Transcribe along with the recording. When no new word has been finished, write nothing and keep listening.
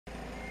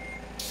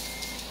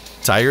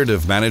Tired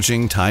of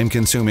managing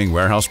time-consuming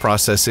warehouse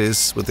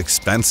processes with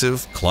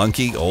expensive,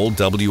 clunky, old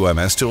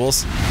WMS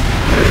tools?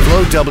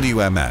 Flow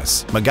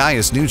WMS,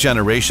 Magaya's new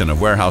generation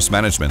of warehouse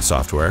management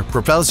software,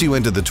 propels you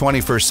into the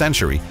 21st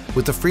century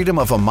with the freedom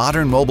of a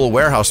modern mobile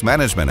warehouse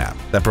management app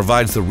that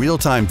provides the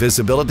real-time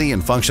visibility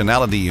and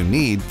functionality you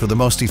need for the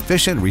most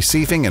efficient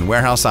receiving and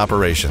warehouse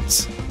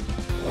operations.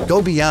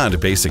 Go beyond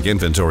basic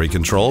inventory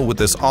control with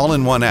this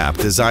all-in-one app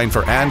designed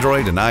for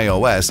Android and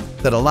iOS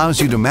that allows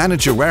you to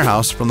manage your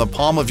warehouse from the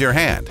palm of your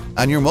hand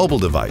on your mobile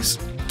device,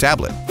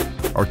 tablet,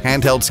 or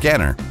handheld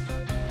scanner.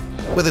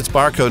 With its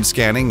barcode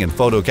scanning and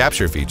photo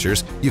capture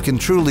features, you can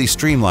truly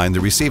streamline the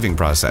receiving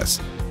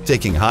process.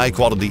 Taking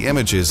high-quality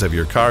images of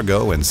your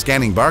cargo and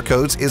scanning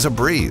barcodes is a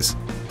breeze.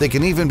 They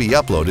can even be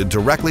uploaded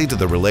directly to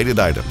the related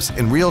items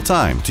in real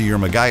time to your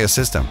Magaya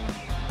system.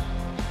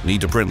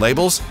 Need to print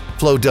labels?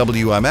 Flow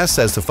WMS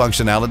has the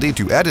functionality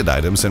to edit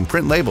items and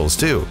print labels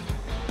too.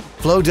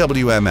 Flow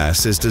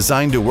WMS is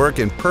designed to work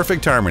in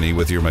perfect harmony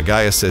with your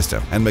Magaya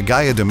system and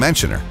Magaya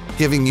Dimensioner,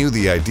 giving you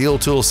the ideal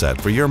toolset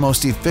for your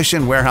most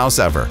efficient warehouse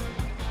ever.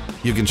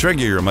 You can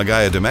trigger your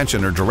Magaya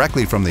Dimensioner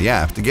directly from the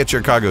app to get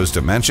your cargo's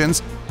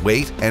dimensions,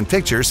 weight, and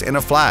pictures in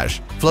a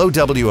flash. Flow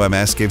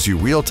WMS gives you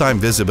real-time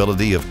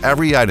visibility of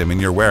every item in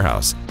your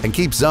warehouse and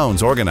keeps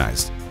zones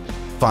organized.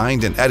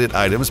 Find and edit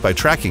items by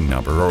tracking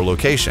number or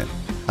location.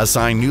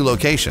 Assign new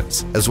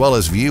locations, as well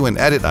as view and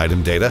edit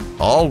item data,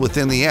 all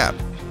within the app.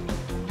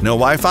 No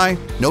Wi-Fi?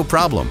 No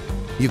problem.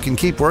 You can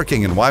keep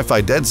working in Wi-Fi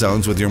dead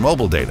zones with your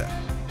mobile data.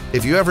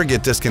 If you ever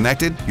get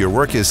disconnected, your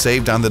work is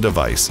saved on the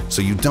device,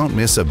 so you don't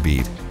miss a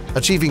beat.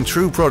 Achieving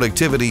true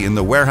productivity in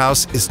the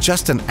warehouse is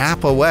just an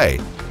app away.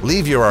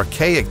 Leave your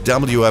archaic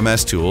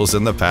WMS tools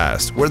in the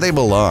past where they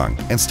belong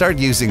and start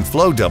using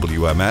Flow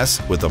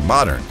WMS with a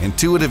modern,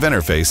 intuitive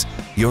interface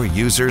your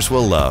users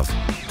will love.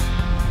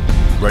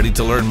 Ready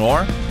to learn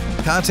more?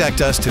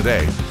 Contact us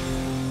today